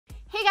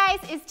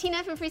guys, it's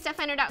Tina from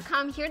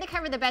FreeStuffFinder.com here to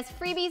cover the best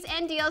freebies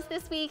and deals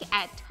this week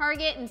at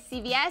Target and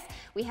CVS.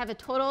 We have a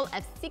total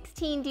of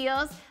 16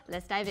 deals.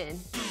 Let's dive in.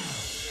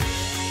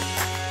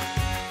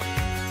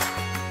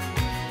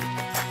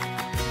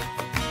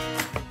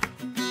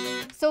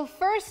 So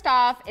first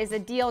off is a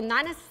deal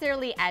not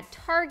necessarily at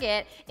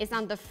Target, it's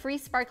on the free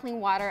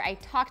sparkling water. I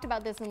talked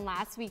about this in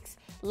last week's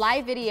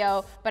live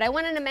video, but I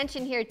wanted to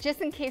mention here just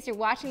in case you're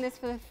watching this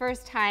for the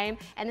first time,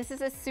 and this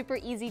is a super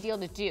easy deal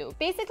to do.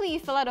 Basically, you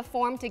fill out a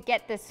form to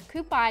get this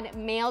coupon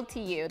mailed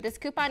to you. This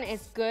coupon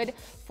is good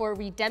for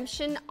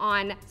redemption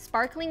on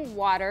sparkling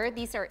water.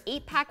 These are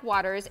 8-pack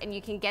waters and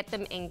you can get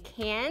them in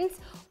cans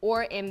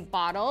or in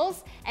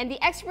bottles. And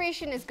the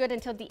expiration is good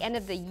until the end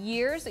of the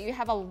year, so you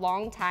have a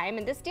long time.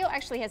 And this deal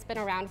actually has been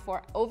around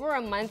for over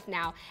a month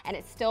now and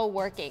it's still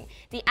working.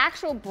 The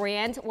actual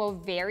brand will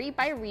vary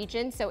by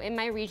region. So in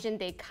my region,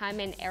 they come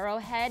in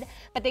Arrowhead,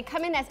 but they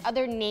come in as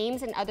other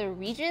names in other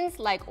regions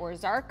like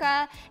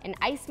Ozarka and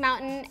Ice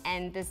Mountain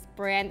and this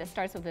brand that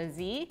starts with a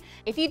Z.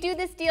 If you do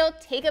this deal,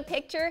 take a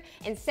picture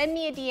and send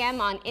me a DM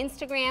on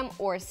Instagram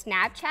or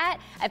Snapchat.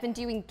 I've been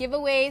doing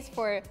giveaways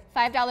for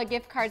 $5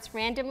 gift cards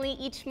randomly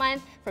each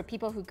month for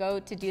people who go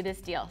to do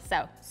this deal.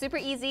 So super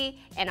easy,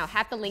 and I'll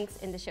have the links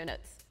in the show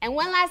notes. And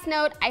one last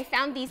note, I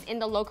found these in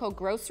the local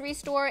grocery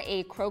store,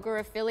 a Kroger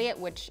affiliate,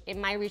 which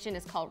in my region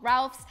is called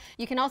Ralph's.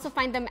 You can also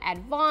find them at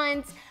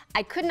Vons.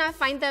 I could not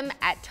find them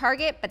at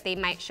Target, but they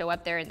might show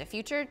up there in the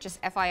future,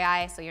 just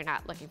FYI, so you're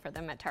not looking for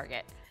them at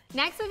Target.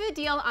 Next, we have a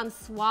deal on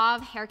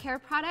Suave hair care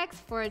products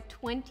for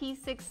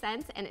 26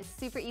 cents, and it's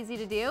super easy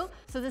to do.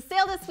 So the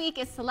sale this week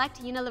is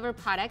select Unilever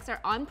products are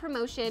on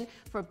promotion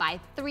for buy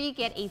 3,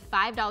 get a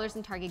 $5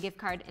 in Target gift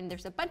card, and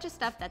there's a bunch of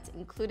stuff that's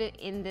included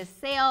in this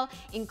sale,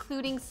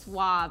 including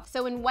Suave.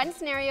 So in one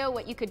scenario,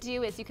 what you could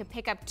do is you could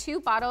pick up 2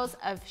 bottles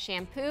of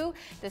shampoo.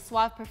 The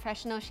Suave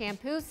Professional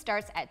Shampoo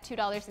starts at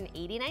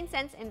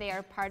 $2.89, and they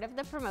are part of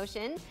the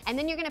promotion. And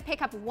then you're gonna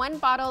pick up 1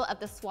 bottle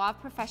of the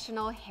Suave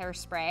Professional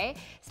Hairspray.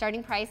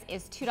 Starting price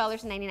is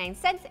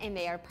 $2.99, and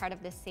they are part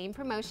of the same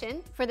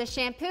promotion. For the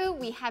shampoo,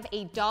 we have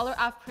a $1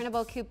 off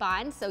printable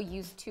coupon, so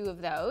use 2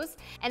 of those.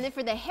 And then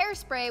for the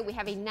hairspray, we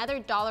have another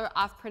 $1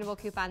 off printable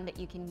coupon that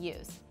you can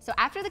use. So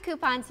after the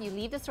coupons, you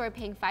leave the store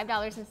paying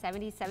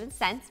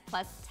 $5.77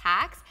 plus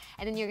tax,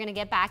 and then you're gonna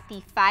get back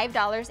the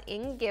 $5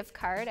 in gift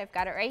card. I've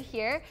got it right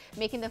here,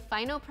 making the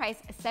final price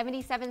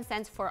 77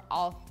 cents for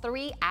all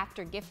 3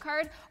 after gift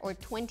card, or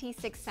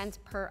 26 cents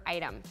per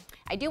item.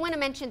 I do wanna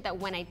mention that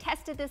when I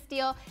tested this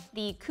deal,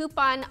 the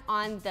coupon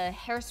on the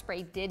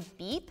hairspray did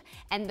beep,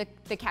 and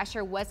the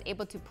cashier was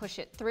able to push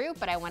it through,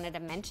 but I wanted to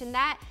mention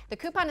that. The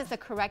coupon is the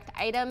correct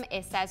item.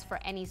 It says for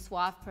any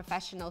Suave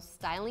Professional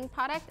styling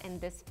product, and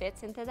this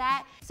fits into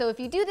that. So if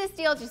you do this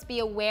deal, just be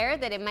aware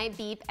that it might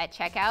beep at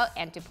checkout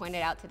and to point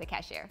it out to the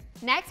cashier.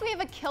 Next, we have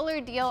a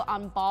killer deal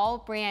on Ball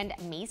brand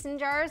mason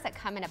jars that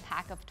come in a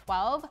pack of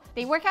 12.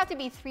 They work out to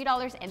be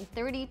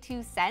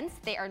 $3.32.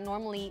 They are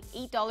normally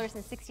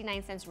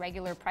 $8.69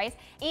 regular price,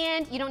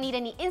 and you don't need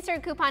any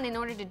insert coupon in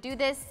order to do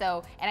this,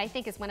 and I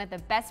think it's one of the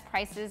best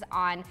prices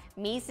on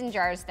mason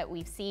jars that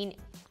we've seen,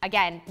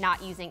 again,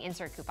 not using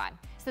insert coupon.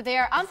 So they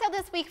are on sale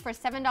this week for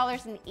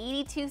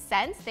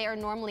 $7.82. They are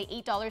normally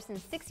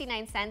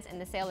 $8.69, and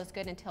the sale is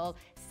good until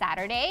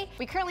Saturday.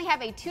 We currently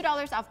have a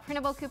 $2 off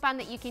printable coupon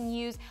that you can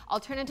use.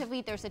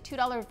 Alternatively, there's a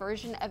 $2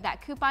 version of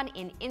that coupon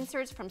in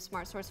inserts from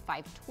Smart Source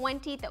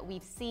 520 that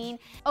we've seen.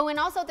 Oh, and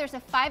also there's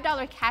a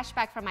 $5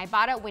 cashback from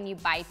Ibotta when you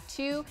buy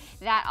 2.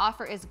 That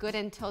offer is good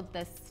until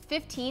the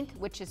 15th,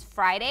 which is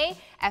Friday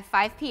at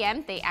 5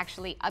 p.m. They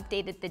actually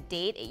updated the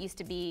date.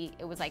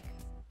 It was like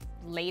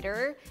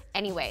later.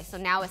 Anyway, so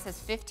now it says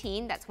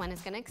 15, that's when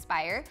it's gonna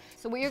expire.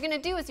 So what you're gonna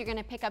do is you're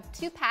gonna pick up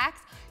 2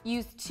 packs,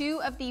 use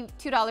 2 of the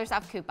 $2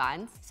 off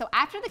coupons. So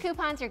after the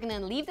coupons, you're gonna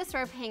leave the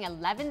store paying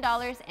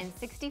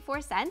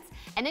 $11.64,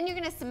 and then you're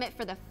gonna submit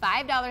for the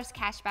 $5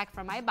 cash back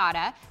from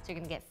Ibotta. So you're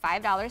gonna get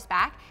 $5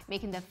 back,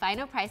 making the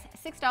final price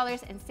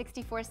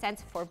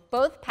 $6.64 for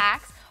both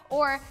packs,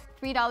 or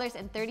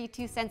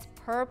 $3.32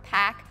 per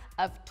pack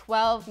of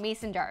 12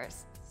 mason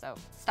jars. So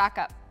stock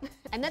up.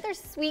 Another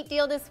sweet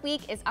deal this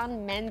week is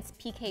on men's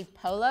PK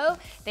Polo.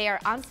 They are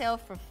on sale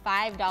for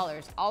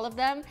 $5, all of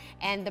them,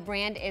 and the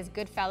brand is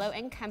Goodfellow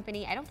and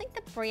Company. I don't think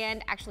the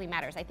brand actually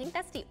matters. I think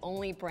that's the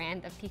only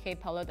brand of PK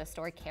Polo the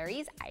store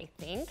carries, I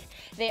think.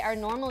 They are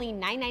normally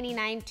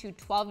 $9.99 to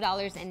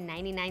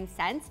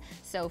 $12.99,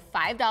 so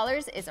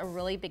 $5 is a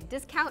really big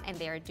discount, and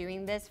they are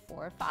doing this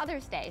for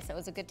Father's Day, so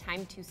it's a good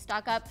time to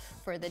stock up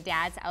for the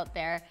dads out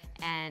there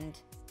and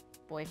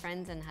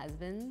boyfriends and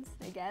husbands,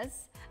 I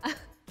guess.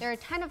 There are a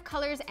ton of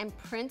colors and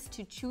prints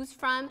to choose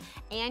from,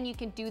 and you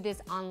can do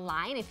this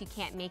online if you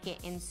can't make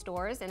it in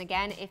stores. And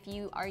again, if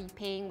you are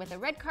paying with a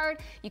red card,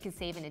 you can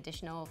save an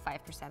additional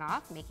 5%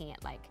 off, making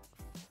it like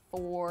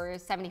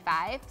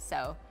 $4.75.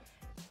 So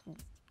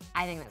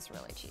I think that's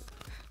really cheap.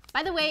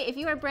 By the way, if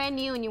you are brand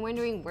new and you're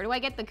wondering where do I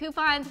get the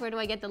coupons, where do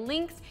I get the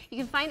links, you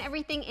can find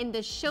everything in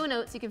the show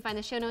notes. You can find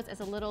the show notes as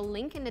a little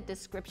link in the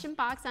description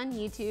box on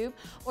YouTube.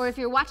 Or if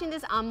you're watching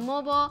this on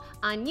mobile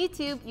on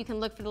YouTube, you can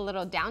look for the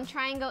little down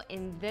triangle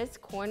in this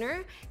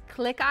corner.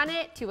 Click on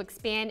it to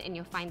expand and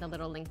you'll find the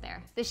little link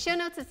there. The show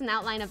notes is an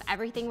outline of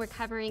everything we're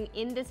covering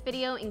in this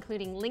video,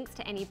 including links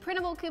to any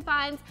printable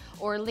coupons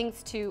or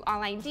links to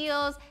online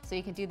deals, so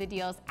you can do the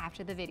deals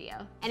after the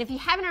video. And if you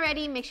haven't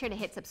already, make sure to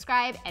hit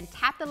subscribe and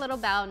tap the little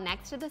bell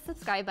next to the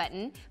subscribe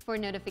button for a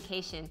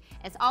notification.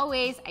 As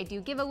always, I do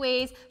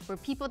giveaways for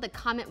people that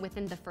comment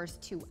within the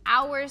first 2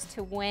 hours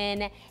to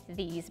win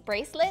these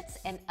bracelets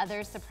and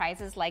other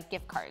surprises like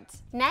gift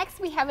cards. Next,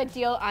 we have a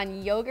deal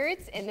on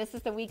yogurts, and this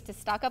is the week to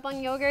stock up on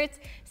yogurts.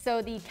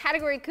 So the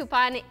category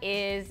coupon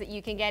is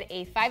you can get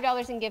a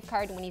 $5 in gift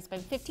card when you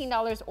spend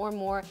 $15 or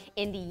more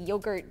in the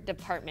yogurt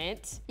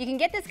department. You can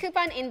get this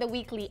coupon in the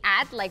weekly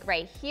ad, like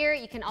right here.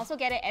 You can also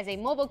get it as a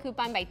mobile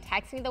coupon by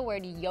texting the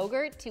word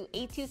yogurt to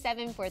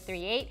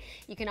 827438.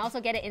 You can also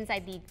get it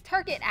inside the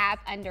Target app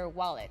under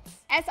wallets.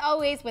 As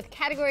always, with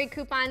category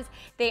coupons,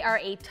 they are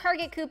a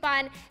Target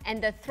coupon,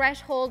 and the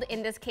threshold,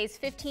 in this case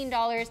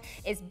 $15,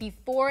 is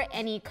before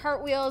any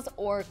cartwheels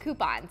or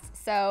coupons.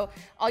 So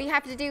all you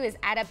have to do is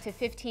add up to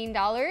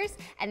 $15,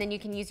 and then you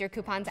can use your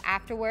coupons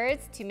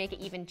afterwards to make it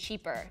even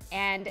cheaper.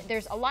 And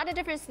there's a lot of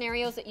different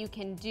scenarios that you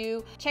can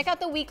do. Check out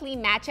the weekly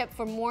matchup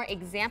for more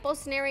example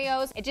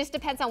scenarios. It just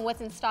depends on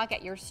what's in stock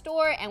at your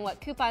store and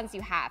what coupons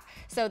you have.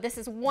 So this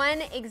is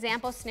one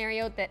example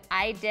scenario that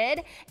I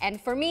did, and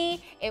for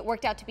me, it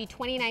worked out to be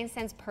 29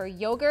 cents per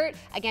yogurt.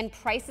 Again,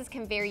 prices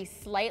can vary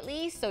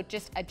slightly, so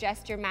just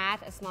adjust your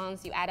math. As long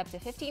as you add up to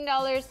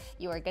 $15,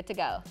 you are good to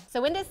go.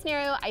 So in this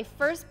scenario, I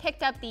first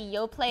picked up the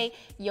Yoplait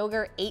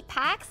yogurt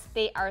 8-packs.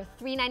 They are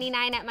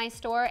 $3.99 at my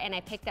store, and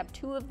I picked up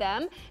 2 of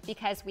them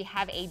because we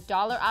have a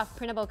 $1 off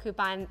printable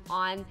coupon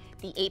on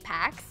the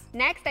 8-packs.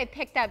 Next, I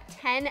picked up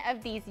 10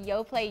 of these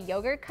Yoplait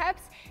yogurt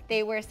cups.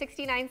 They were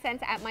 69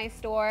 cents at my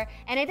store,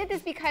 and I did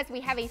this because we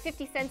have a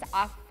 50 cents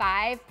off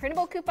 5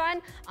 printable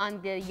coupon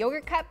on the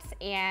yogurt cups,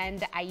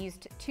 and I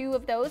used 2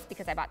 of those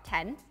because I bought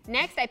 10.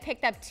 Next, I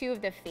picked up 2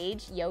 of the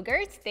Phage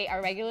yogurts. They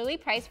are regularly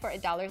priced for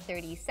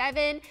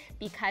 $1.37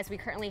 because we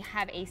currently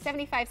have a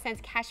 75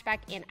 cents cashback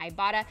in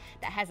Ibotta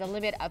that has a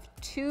limit of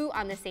 2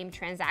 on the same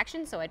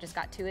transaction, so I just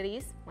got 2 of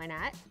these. Why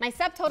not? My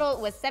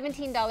subtotal was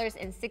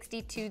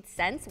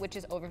 $17.62, which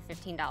is over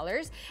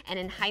 $15, and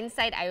in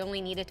hindsight, I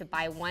only needed to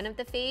buy 1 of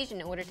the Phage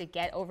in order to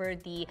get over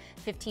the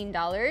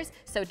 $15,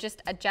 so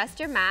just adjust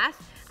your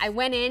math. I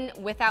went in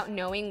without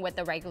knowing what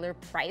the regular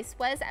price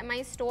was at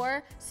my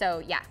store,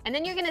 so yeah. And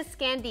then you're gonna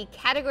scan the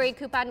category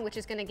coupon, which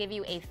is gonna give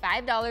you a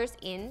 $5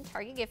 in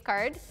Target gift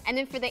card. And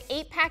then for the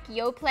 8-pack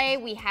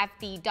Yoplait, we have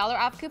the $1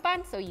 off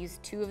coupon, so use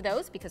 2 of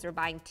those because we're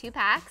buying 2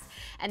 packs.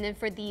 And then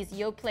for these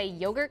Yoplait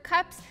yogurt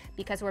cups,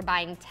 because we're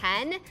buying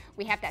 10,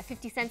 we have that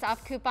 50 cents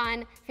off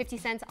coupon, 50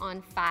 cents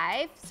on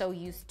 5, so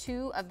use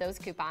 2 of those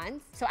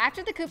coupons. So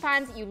after the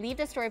coupons, you leave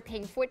the store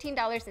paying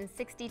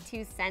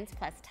 $14.62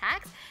 plus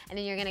tax, and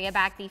then you're gonna get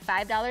back the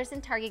 $5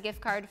 in Target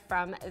gift card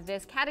from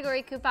this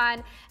category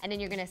coupon, and then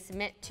you're gonna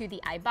submit to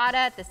the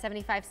Ibotta the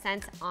 75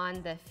 cents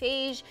on the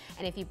Phage,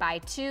 and if you buy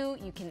 2,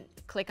 you can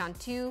click on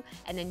 2,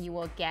 and then you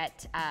will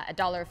get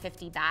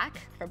 $1.50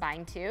 back for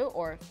buying 2,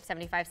 or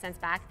 75 cents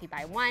back if you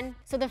buy 1.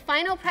 So the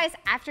final price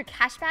after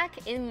cashback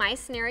in my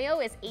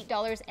scenario is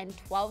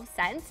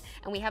 $8.12,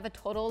 and we have a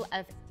total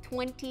of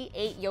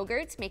 28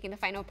 yogurts, making the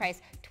final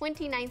price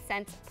 29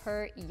 cents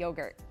per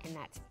yogurt, and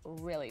that's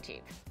really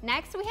cheap.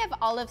 Next, we have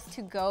olives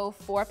to go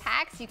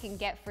 4-packs you can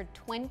get for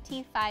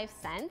 25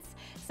 cents.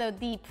 So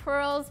the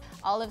Pearls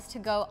olives to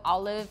go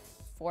olive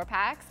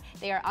 4-packs.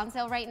 They are on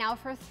sale right now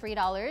for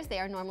 $3. They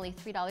are normally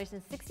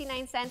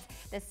 $3.69.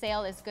 The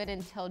sale is good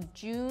until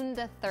June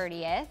the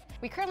 30th.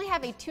 We currently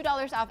have a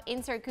 $2 off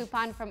insert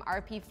coupon from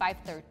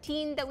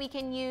RP513 that we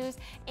can use.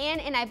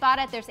 And in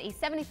Ibotta, there's a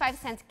 75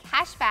 cents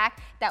cashback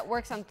that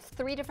works on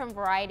 3 different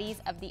varieties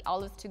of the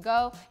olives to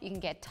go. You can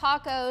get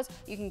tacos,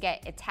 you can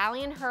get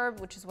Italian herb,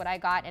 which is what I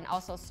got, and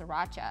also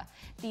sriracha.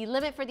 The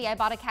limit for the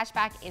Ibotta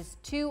cashback is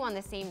 2 on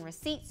the same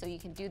receipt, so you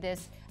can do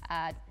this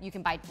you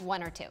can buy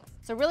 1 or 2.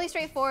 So really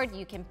straightforward,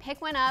 you can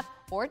pick 1 up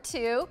or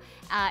 2.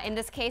 In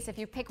this case, if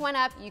you pick 1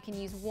 up, you can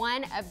use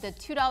 1 of the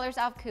 $2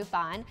 off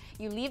coupon.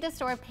 You leave the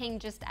store paying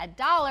just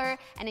 $1,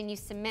 and then you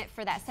submit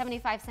for that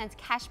 75 cents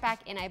cashback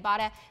in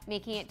Ibotta,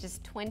 making it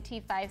just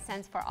 25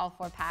 cents for all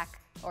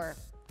 4-pack, or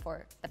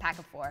for the pack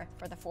of 4,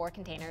 for the 4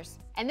 containers.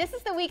 And this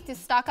is the week to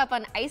stock up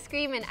on ice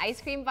cream and ice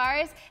cream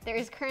bars. There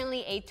is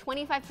currently a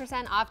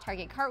 25% off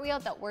Target Cartwheel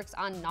that works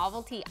on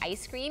novelty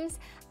ice creams.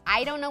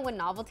 I don't know what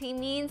novelty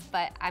means,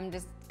 but I'm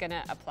just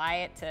gonna apply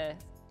it to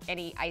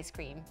any ice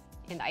cream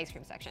in the ice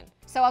cream section.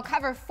 So I'll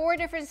cover 4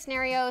 different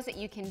scenarios that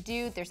you can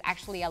do. There's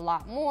actually a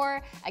lot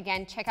more.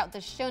 Again, check out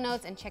the show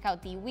notes and check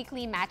out the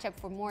weekly matchup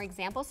for more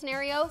example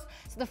scenarios.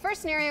 So the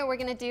first scenario we're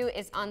gonna do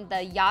is on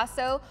the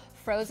Yasso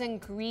frozen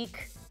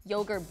Greek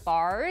yogurt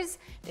bars.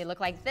 They look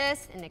like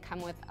this, and they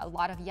come with a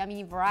lot of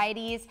yummy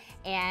varieties,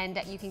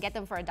 and you can get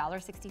them for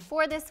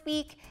 $1.64 this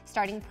week.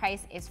 Starting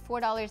price is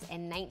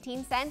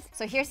 $4.19.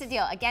 So here's the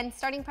deal. Again,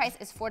 starting price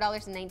is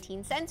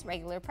 $4.19,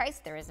 regular price.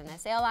 There isn't a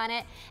sale on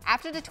it.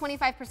 After the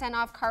 25%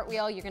 off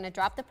Cartwheel, you're gonna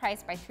drop the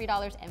price by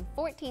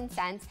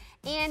 $3.14,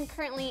 and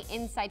currently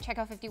inside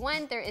Checkout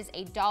 51, there is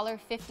a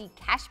 $1.50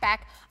 cashback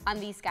on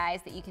these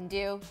guys that you can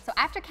do. So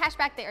after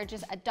cashback, they are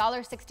just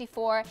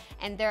 $1.64,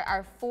 and there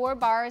are 4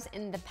 bars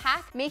in the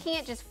pack, making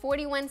it just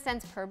 41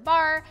 cents per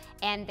bar,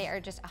 and they are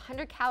just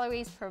 100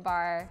 calories per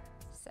bar.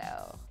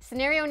 So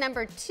scenario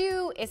number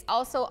 2 is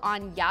also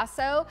on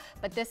Yasso,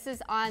 but this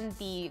is on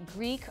the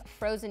Greek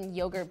frozen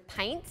yogurt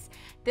pints.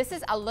 This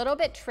is a little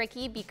bit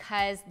tricky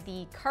because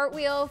the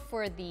Cartwheel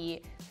for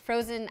the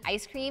frozen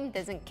ice cream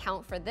doesn't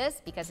count for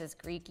this because it's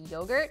Greek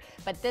yogurt,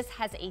 but this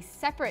has a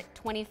separate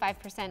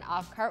 25%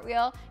 off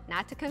Cartwheel,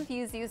 not to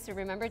confuse you, so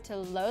remember to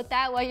load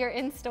that while you're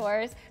in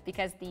stores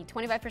because the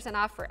 25%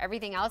 off for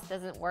everything else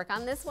doesn't work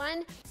on this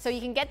one. So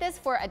you can get this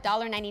for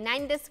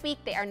 $1.99 this week.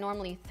 They are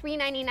normally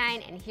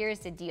 $3.99, and here's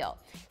the deal.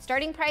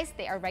 Starting price,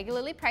 they are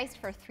regularly priced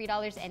for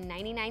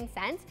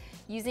 $3.99.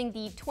 Using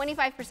the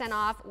 25%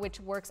 off, which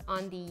works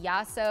on the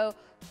Yasso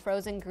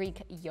frozen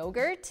Greek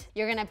yogurt,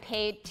 you're gonna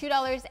pay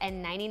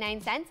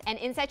 $2.99. And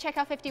inside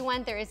Checkout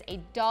 51, there is a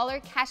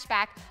 $1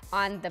 cashback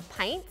on the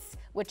pints,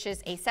 which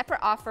is a separate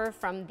offer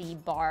from the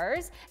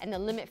bars, and the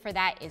limit for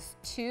that is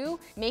 2,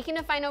 making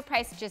the final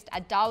price just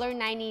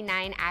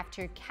 $1.99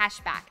 after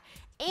cashback.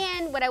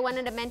 And what I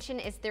wanted to mention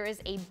is there is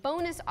a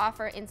bonus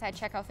offer inside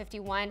Checkout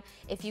 51.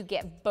 If you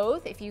get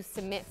both, if you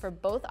submit for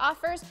both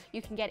offers,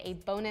 you can get a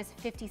bonus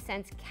 50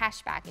 cents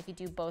cashback if you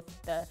do both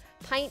the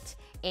pint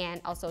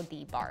and also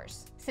the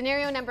bars.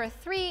 Scenario number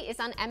 3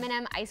 is on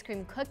M&M ice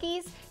cream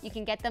cookies. You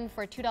can get them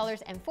for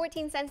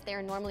 $2.14. They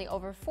are normally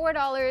over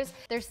 $4.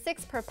 There's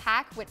 6 per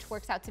pack, which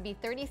works out to be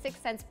 36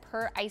 cents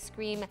per ice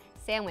cream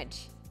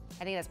sandwich.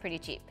 I think that's pretty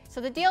cheap.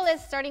 So the deal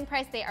is starting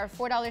price, they are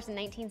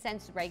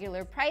 $4.19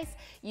 regular price.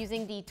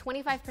 Using the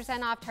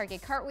 25% off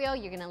Target Cartwheel,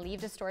 you're gonna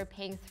leave the store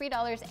paying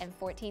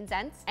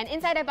 $3.14. And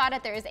inside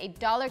Ibotta, there is a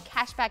 $1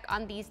 cashback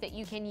on these that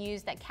you can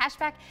use. That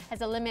cashback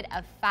has a limit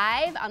of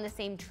 5 on the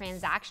same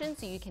transaction,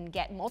 so you can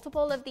get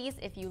multiple of these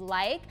if you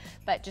like,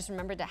 but just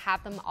remember to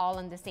have them all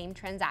on the same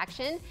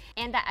transaction.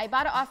 And that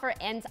Ibotta offer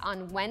ends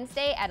on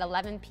Wednesday at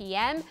 11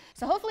 p.m.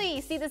 So hopefully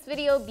you see this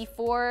video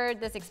before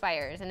this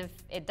expires, and if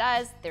it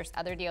does, there's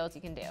other deals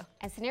you can do.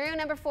 And scenario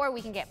number 4,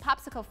 we can get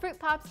popsicle fruit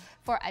pops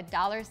for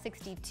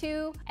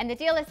 $1.62. And the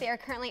deal is they are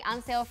currently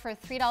on sale for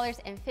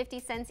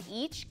 $3.50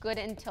 each, good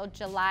until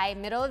July,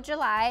 middle of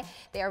July.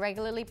 They are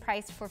regularly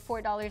priced for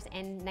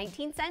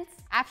 $4.19.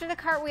 After the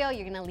Cartwheel,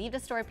 you're gonna leave the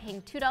store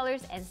paying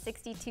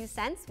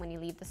 $2.62 when you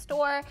leave the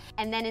store.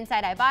 And then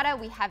inside Ibotta,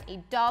 we have a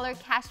 $1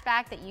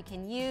 cashback that you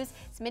can use,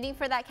 submitting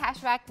for that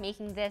cashback,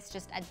 making this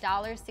just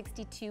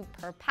 $1.62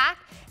 per pack.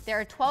 There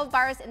are 12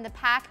 bars in the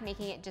pack,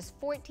 making it just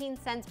 14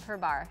 cents per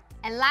bar.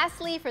 And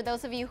lastly, for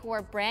those of you who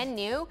are brand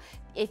new,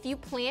 if you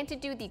plan to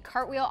do the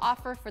Cartwheel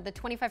offer for the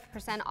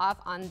 25% off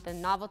on the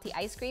novelty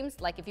ice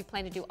creams, like if you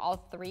plan to do all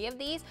 3 of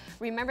these,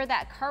 remember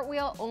that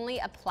Cartwheel only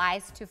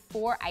applies to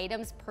 4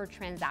 items per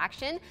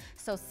transaction.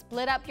 So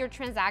split up your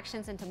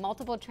transactions into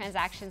multiple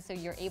transactions so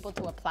you're able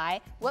to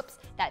apply,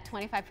 that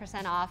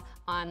 25% off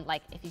on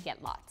like if you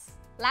get lots.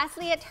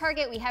 Lastly, at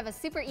Target, we have a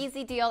super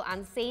easy deal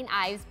on St.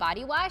 Ives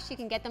body wash. You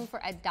can get them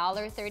for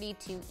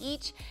 $1.32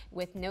 each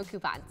with no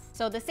coupons.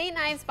 So the St.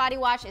 Ives body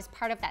wash is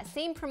part of that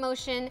same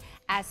promotion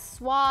as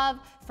Suave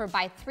for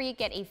buy 3,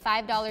 get a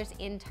 $5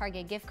 in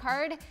Target gift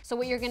card. So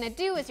what you're gonna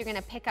do is you're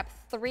gonna pick up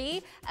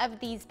 3 of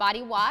these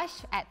body wash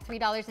at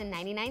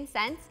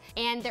 $3.99,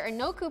 and there are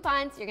no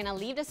coupons. You're gonna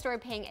leave the store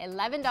paying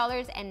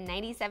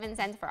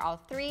 $11.97 for all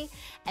 3,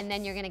 and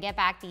then you're gonna get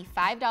back the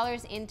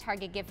 $5 in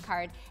Target gift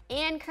card.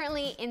 And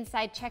currently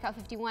inside Checkout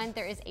 51,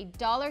 there is a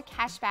 $1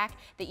 cashback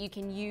that you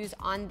can use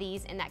on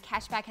these, and that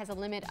cashback has a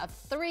limit of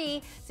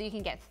 3, so you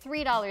can get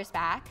 $3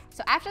 back.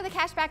 So after the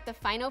cashback, the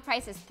final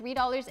price is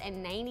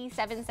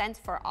 $3.97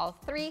 for all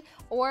 3,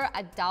 or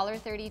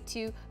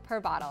 $1.32 per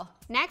bottle.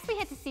 Next, we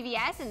head to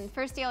CVS, and the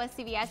first deal at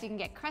CVS, you can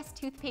get Crest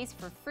toothpaste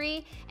for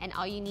free, and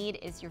all you need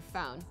is your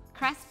phone.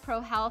 Crest Pro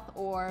Health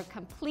or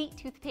Complete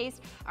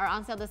toothpaste are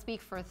on sale this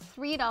week for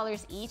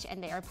 $3 each,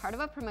 and they are part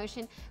of a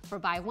promotion for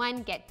buy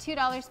 1, get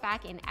 $2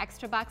 back in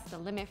extra bucks. The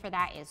limit for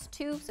that is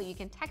 2, so you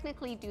can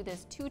technically do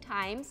this 2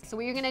 times. So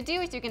what you're gonna do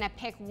is you're gonna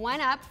pick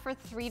 1 up for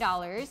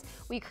 $3.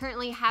 We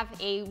currently have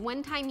a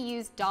one-time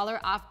use $1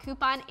 off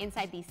coupon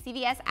inside the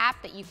CVS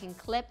app that you can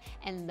clip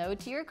and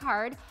load to your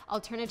card.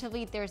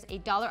 Alternatively, there's there's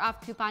a $1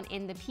 off coupon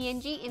in the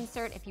PNG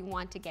insert if you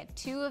want to get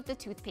 2 of the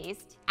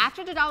toothpaste.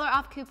 After the $1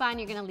 off coupon,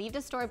 you're gonna leave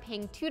the store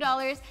paying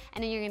 $2,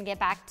 and then you're gonna get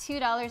back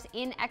 $2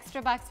 in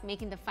extra bucks,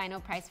 making the final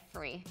price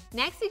free.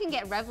 Next, you can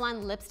get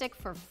Revlon lipstick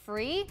for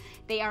free.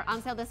 They are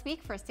on sale this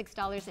week for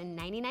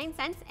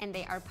 $6.99, and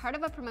they are part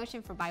of a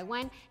promotion for buy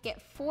one,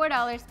 get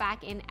 $4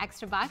 back in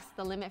extra bucks.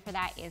 The limit for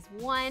that is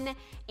 1,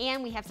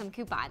 and we have some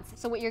coupons.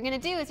 So what you're gonna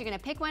do is you're gonna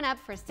pick one up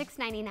for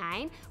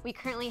 $6.99. We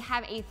currently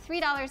have a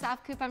 $3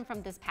 off coupon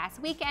from this past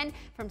weekend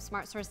from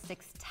Smart Source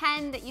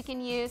 610 that you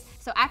can use.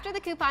 So after the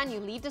coupon, you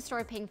leave the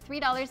store paying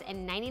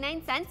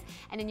 $3.99,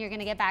 and then you're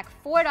gonna get back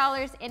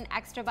 $4 in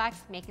extra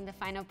bucks, making the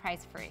final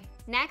price free.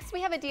 Next,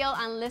 we have a deal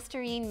on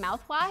Listerine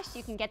mouthwash.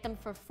 You can get them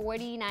for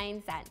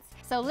 49 cents.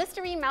 So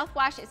Listerine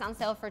mouthwash is on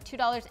sale for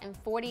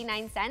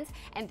 $2.49,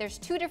 and there's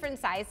 2 different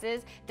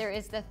sizes. There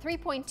is the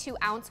 3.2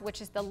 ounce,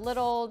 which is the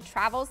little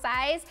travel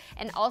size,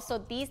 and also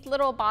these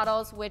little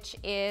bottles, which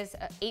is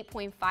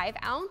 8.5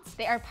 ounce.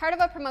 They are part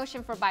of a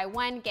promotion for buy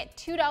one, get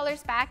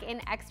 $2 back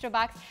in extra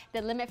bucks.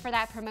 The limit for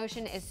that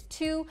promotion is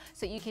 2,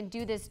 so you can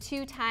do this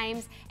 2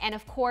 times, and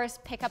of course,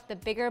 pick up the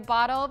bigger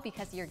bottle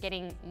because you're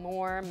getting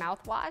more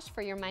mouthwash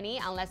for your money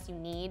unless you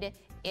need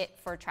it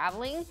for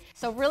traveling.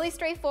 So really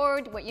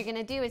straightforward. What you're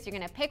gonna do is you're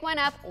gonna pick one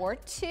up or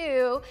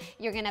 2.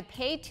 You're gonna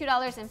pay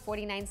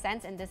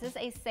 $2.49, and this is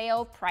a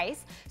sale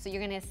price. So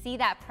you're gonna see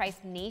that price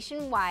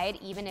nationwide,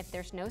 even if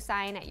there's no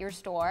sign at your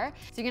store.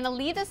 So you're gonna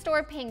leave the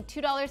store paying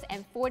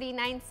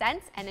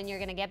 $2.49, and then you're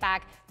gonna get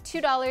back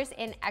 $2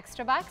 in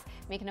extra bucks,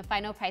 making a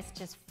final price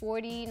just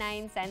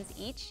 49 cents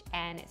each,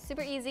 and it's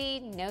super easy,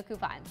 no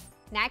coupons.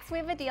 Next, we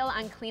have a deal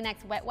on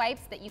Kleenex wet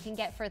wipes that you can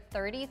get for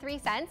 33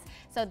 cents.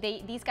 So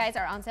these guys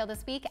are on sale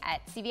this week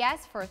at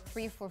CVS for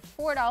 3 for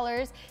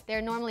 $4.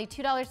 They're normally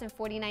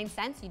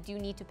 $2.49. You do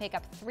need to pick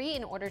up 3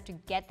 in order to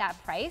get that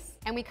price.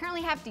 And we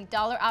currently have the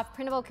 $1 off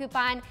printable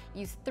coupon.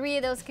 Use 3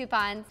 of those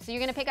coupons. So you're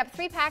gonna pick up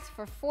 3 packs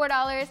for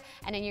 $4,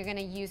 and then you're gonna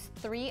use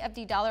 3 of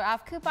the $1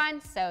 off coupon.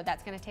 So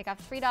that's gonna take off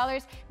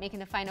 $3, making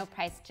the final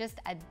price just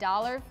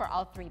 $1 for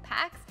all 3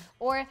 packs,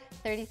 or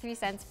 33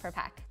 cents per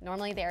pack.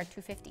 Normally they are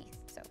 $2.50,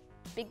 so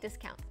big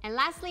discount. And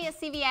lastly, at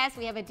CVS,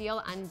 we have a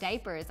deal on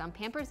diapers, on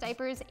Pampers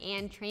diapers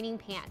and training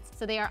pants.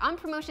 So they are on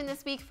promotion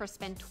this week for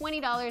spend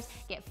 $20,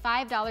 get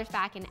 $5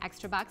 back in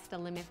extra bucks. The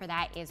limit for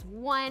that is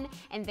 1,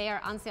 and they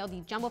are on sale.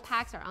 The jumbo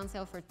packs are on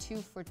sale for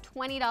 2 for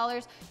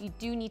 $20. You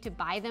do need to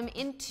buy them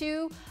in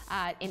 2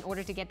 in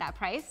order to get that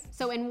price.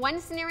 So in one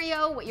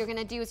scenario, what you're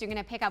gonna do is you're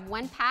gonna pick up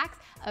 1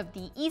 pack of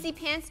the Easy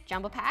Pants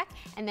jumbo pack,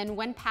 and then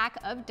 1 pack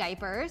of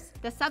diapers.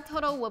 The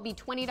subtotal will be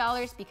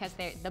 $20 because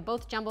the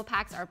both jumbo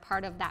packs are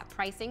part of that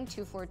pricing,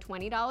 2 for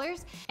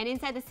 $20. And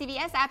inside the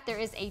CVS app, there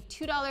is a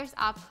 $2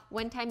 off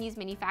one-time use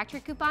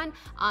manufacturer coupon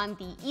on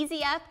the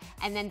Easy Up,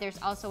 and then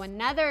there's also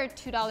another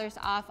 $2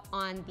 off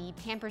on the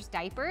Pampers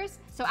diapers.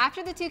 So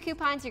after the 2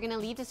 coupons, you're gonna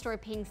leave the store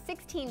paying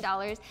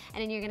 $16,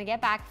 and then you're gonna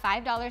get back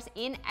 $5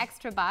 in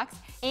extra bucks.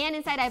 And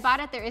inside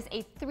Ibotta, there is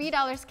a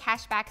 $3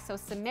 cash back, so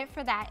submit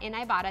for that in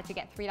Ibotta to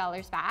get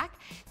 $3 back.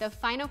 The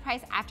final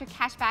price after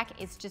cash back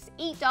is just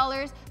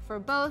 $8 for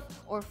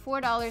both, or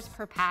 $4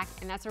 per pack,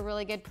 and that's a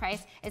really good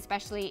price,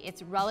 especially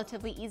it's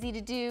relatively easy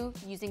to do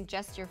using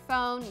just your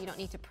phone. You don't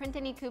need to print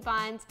any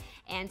coupons,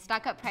 and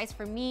stock up price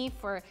for me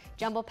for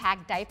jumbo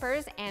pack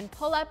diapers and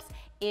pull-ups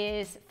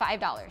is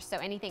 $5. So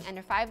anything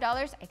under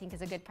 $5 I think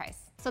is a good price.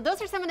 So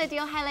those are some of the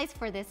deal highlights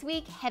for this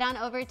week. Head on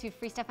over to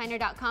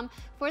freestufffinder.com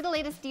for the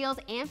latest deals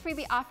and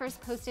freebie offers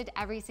posted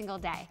every single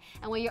day.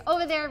 And while you're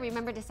over there,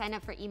 remember to sign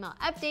up for email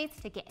updates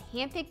to get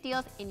handpicked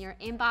deals in your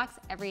inbox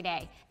every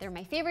day. They're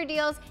my favorite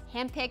deals,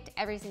 handpicked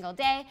every single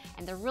day,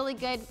 and they're really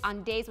good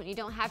on days when you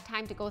don't have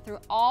time to go through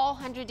all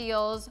 100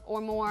 deals or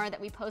more that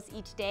we post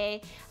each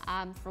day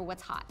for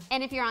what's hot.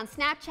 And if you're on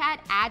Snapchat,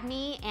 add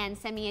me and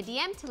send me a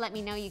DM to let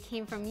me know you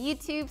came from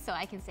YouTube so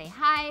I can say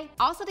hi.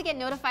 Also, to get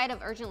notified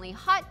of urgently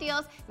hot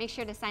deals, make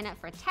sure to sign up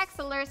for text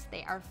alerts.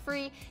 They are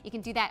free. You can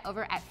do that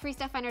over at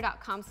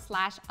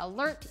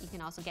freestufffinder.com/alert. You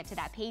can also get to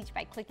that page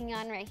by clicking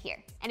on right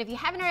here. And if you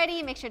haven't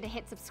already, make sure to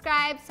hit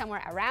subscribe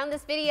somewhere around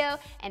this video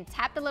and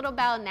tap the little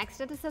bell next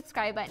to the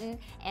subscribe button.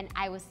 And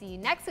I will see you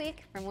next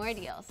week for more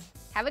deals.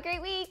 Have a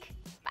great week.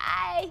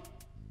 Bye.